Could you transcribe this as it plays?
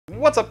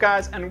What's up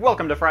guys, and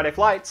welcome to Friday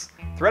Flights,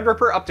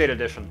 Threadripper Update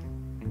Edition.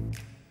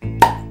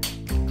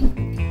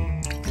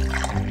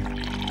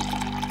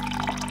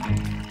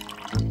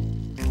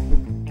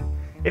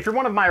 If you're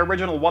one of my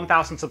original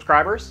 1,000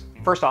 subscribers,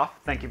 first off,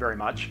 thank you very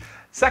much.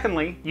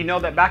 Secondly, you know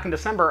that back in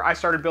December I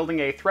started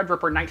building a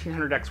Threadripper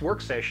 1900X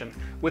workstation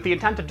with the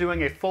intent of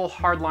doing a full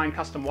hardline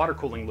custom water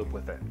cooling loop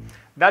with it.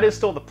 That is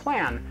still the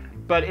plan,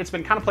 but it's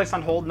been kind of placed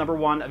on hold. Number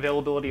one,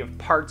 availability of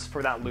parts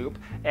for that loop,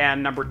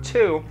 and number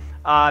two,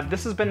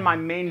 this has been my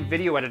main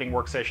video editing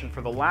workstation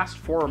for the last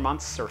 4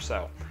 months or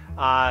so.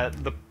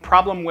 The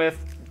problem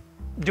with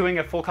doing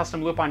a full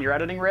custom loop on your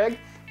editing rig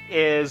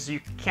is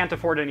you can't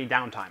afford any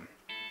downtime.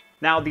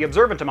 Now, the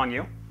observant among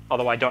you,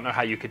 although I don't know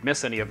how you could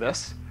miss any of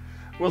this,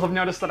 will have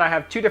noticed that I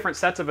have two different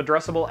sets of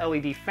addressable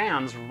LED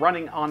fans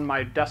running on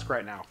my desk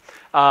right now.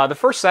 The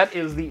first set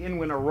is the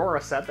In-Win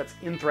Aurora set that's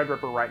in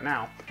Threadripper right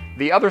now.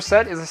 The other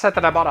set is a set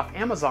that I bought off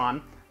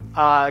Amazon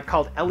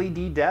called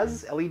LED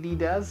Des, LED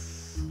Des,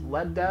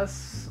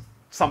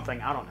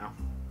 something, I don't know.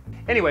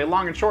 Anyway,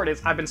 long and short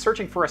is I've been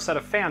searching for a set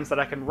of fans that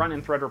I can run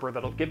in Threadripper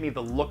that'll give me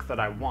the look that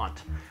I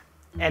want.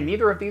 And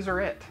neither of these are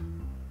it.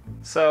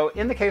 So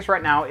in the case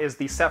right now is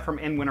the set from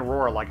In-Win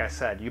Aurora, like I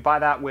said. You buy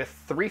that with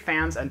 3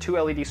 fans and 2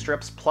 LED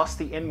strips plus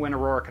the In-Win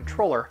Aurora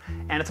controller,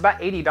 and it's about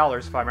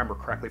 $80 if I remember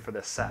correctly for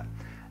this set.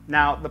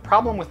 Now, the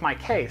problem with my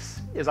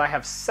case is I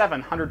have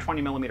 7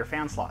 120mm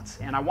fan slots,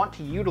 and I want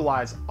to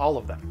utilize all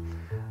of them.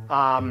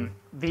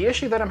 The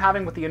issue that I'm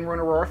having with the In-Win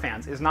Aurora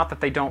fans is not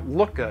that they don't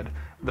look good.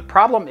 The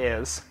problem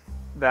is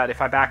that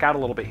if I back out a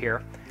little bit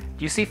here,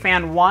 do you see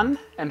fan 1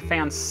 and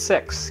fan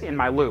 6 in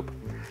my loop?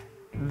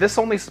 This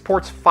only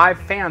supports 5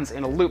 fans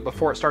in a loop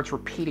before it starts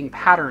repeating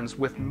patterns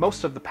with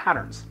most of the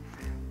patterns.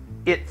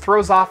 It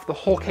throws off the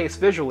whole case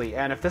visually,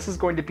 and if this is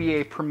going to be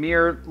a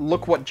premier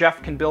look what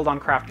Jeff can build on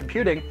craft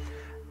computing,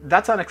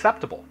 that's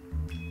unacceptable.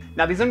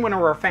 Now, these In-Win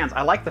Aurora fans,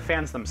 I like the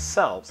fans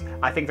themselves.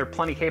 I think they're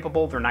plenty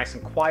capable, they're nice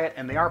and quiet,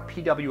 and they are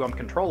PWM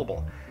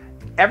controllable.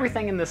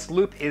 Everything in this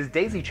loop is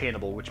daisy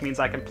chainable, which means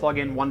I can plug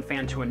in one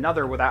fan to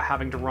another without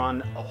having to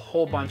run a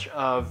whole bunch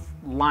of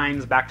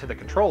lines back to the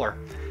controller.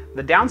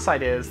 The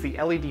downside is the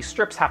LED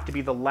strips have to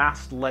be the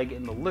last leg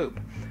in the loop.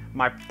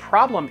 My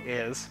problem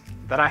is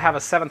that I have a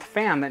 7th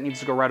fan that needs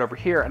to go right over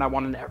here, and I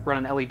want to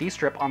run an LED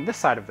strip on this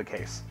side of the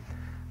case.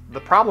 The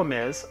problem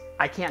is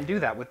I can't do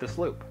that with this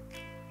loop.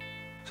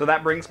 So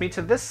that brings me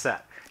to this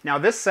set. Now,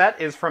 this set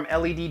is from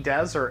LED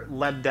Des or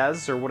LED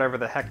Des or whatever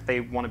the heck they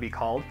want to be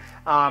called.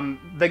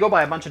 They go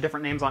by a bunch of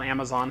different names on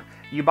Amazon.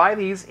 You buy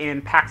these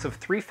in packs of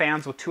 3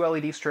 fans with 2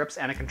 LED strips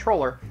and a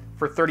controller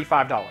for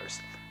 $35.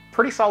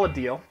 Pretty solid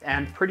deal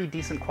and pretty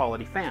decent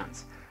quality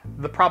fans.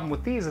 The problem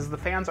with these is the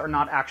fans are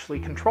not actually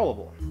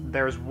controllable.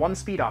 There's 1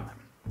 speed on them,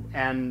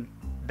 and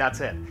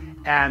that's it.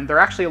 And they're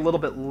actually a little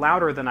bit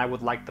louder than I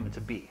would like them to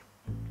be.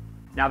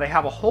 Now, they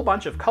have a whole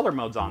bunch of color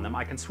modes on them.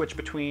 I can switch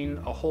between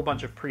a whole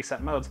bunch of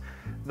preset modes.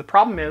 The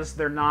problem is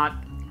they're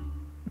not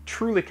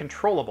truly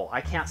controllable.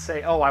 I can't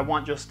say, oh, I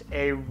want just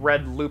a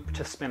red loop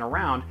to spin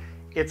around.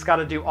 It's got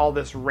to do all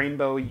this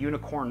rainbow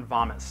unicorn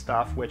vomit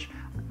stuff, which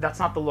that's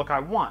not the look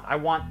I want. I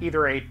want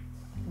either a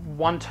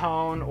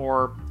 1-tone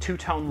or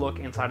 2-tone look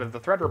inside of the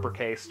Threadripper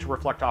case to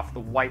reflect off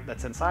the white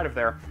that's inside of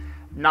there,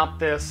 not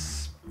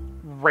this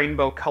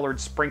rainbow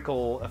colored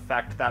sprinkle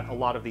effect that a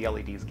lot of the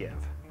LEDs give.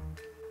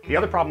 The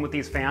other problem with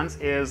these fans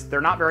is they're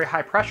not very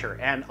high pressure,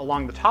 and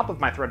along the top of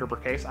my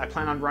Threadripper case I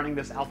plan on running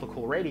this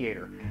AlphaCool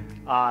radiator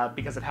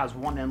because it has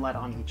 1 inlet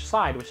on each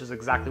side, which is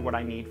exactly what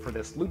I need for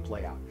this loop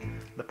layout.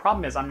 The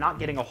problem is I'm not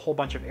getting a whole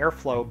bunch of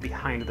airflow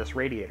behind this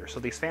radiator,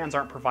 so these fans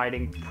aren't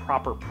providing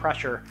proper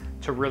pressure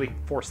to really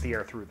force the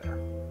air through there.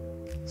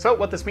 So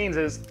what this means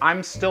is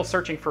I'm still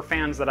searching for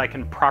fans that I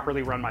can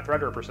properly run my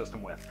Threadripper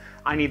system with.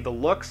 I need the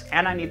looks,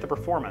 and I need the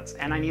performance,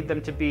 and I need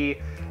them to be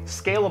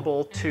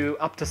scalable to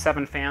up to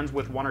 7 fans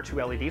with 1 or 2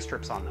 LED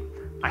strips on them.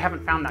 I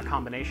haven't found that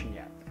combination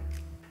yet.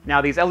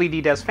 Now, these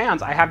LED Des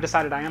fans, I have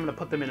decided I am going to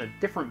put them in a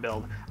different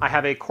build. I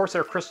have a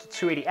Corsair Crystal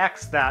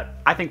 280X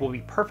that I think will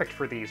be perfect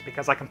for these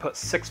because I can put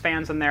 6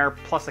 fans in there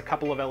plus a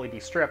couple of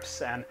LED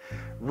strips and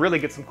really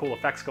get some cool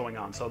effects going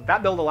on. So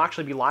that build will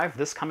actually be live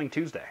this coming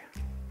Tuesday.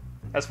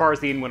 As far as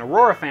the In-Win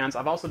Aurora fans,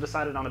 I've also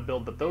decided on a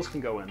build that those can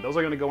go in. Those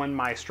are going to go in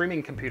my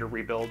streaming computer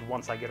rebuild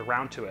once I get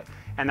around to it,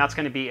 and that's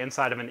going to be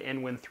inside of an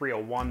In-Win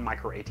 301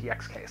 micro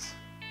ATX case.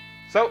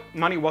 So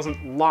money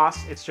wasn't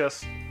lost, it's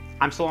just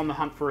I'm still on the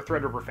hunt for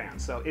Threadripper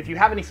fans. So if you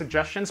have any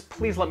suggestions,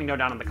 please let me know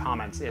down in the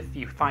comments if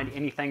you find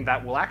anything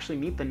that will actually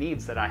meet the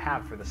needs that I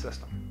have for the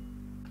system.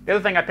 The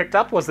other thing I picked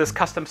up was this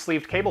custom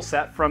sleeved cable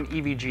set from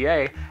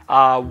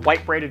EVGA,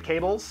 white braided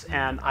cables,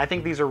 and I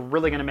think these are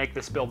really going to make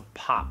this build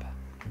pop.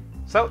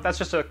 So that's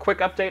just a quick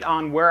update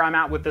on where I'm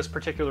at with this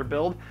particular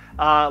build.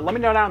 Let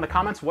me know down in the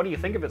comments, what do you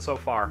think of it so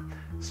far?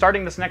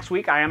 Starting this next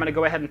week, I am going to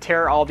go ahead and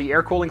tear all the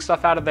air cooling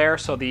stuff out of there,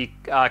 so the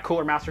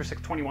Cooler Master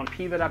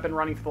 621P that I've been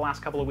running for the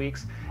last couple of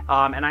weeks,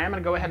 and I am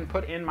going to go ahead and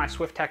put in my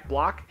SwiftTech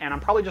block, and I'm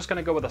probably just going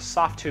to go with a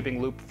soft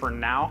tubing loop for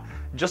now,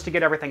 just to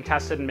get everything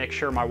tested and make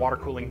sure my water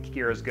cooling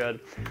gear is good.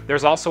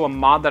 There's also a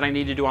mod that I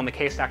need to do on the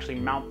case to actually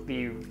mount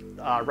the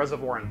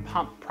reservoir and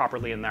pump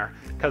properly in there,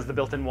 because the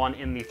built-in one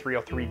in the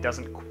 303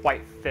 doesn't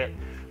quite fit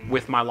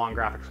with my long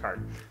graphics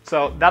card.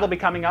 So that'll be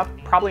coming up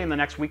probably in the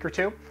next week or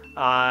two.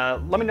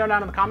 Let me know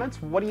down in the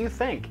comments, what do you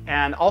think?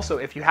 And also,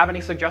 if you have any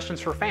suggestions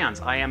for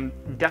fans, I am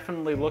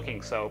definitely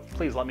looking, so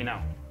please let me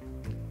know.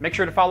 Make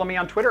sure to follow me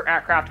on Twitter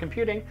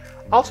 @CraftComputing.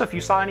 Also, if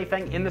you saw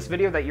anything in this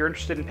video that you're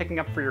interested in picking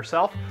up for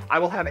yourself, I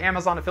will have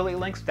Amazon affiliate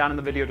links down in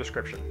the video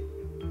description.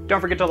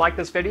 Don't forget to like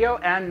this video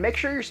and make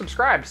sure you're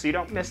subscribed so you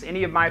don't miss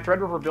any of my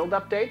Threadripper build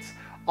updates.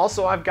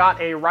 Also, I've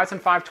got a Ryzen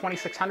 5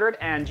 2600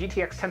 and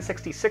GTX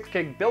 1060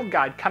 6GB build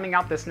guide coming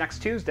out this next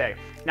Tuesday.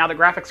 Now that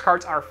graphics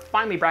cards are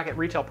finally back at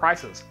retail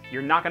prices,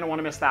 you're not going to want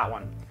to miss that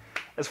one.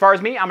 As far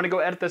as me, I'm going to go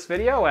edit this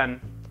video,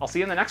 and I'll see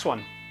you in the next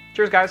one.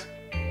 Cheers, guys.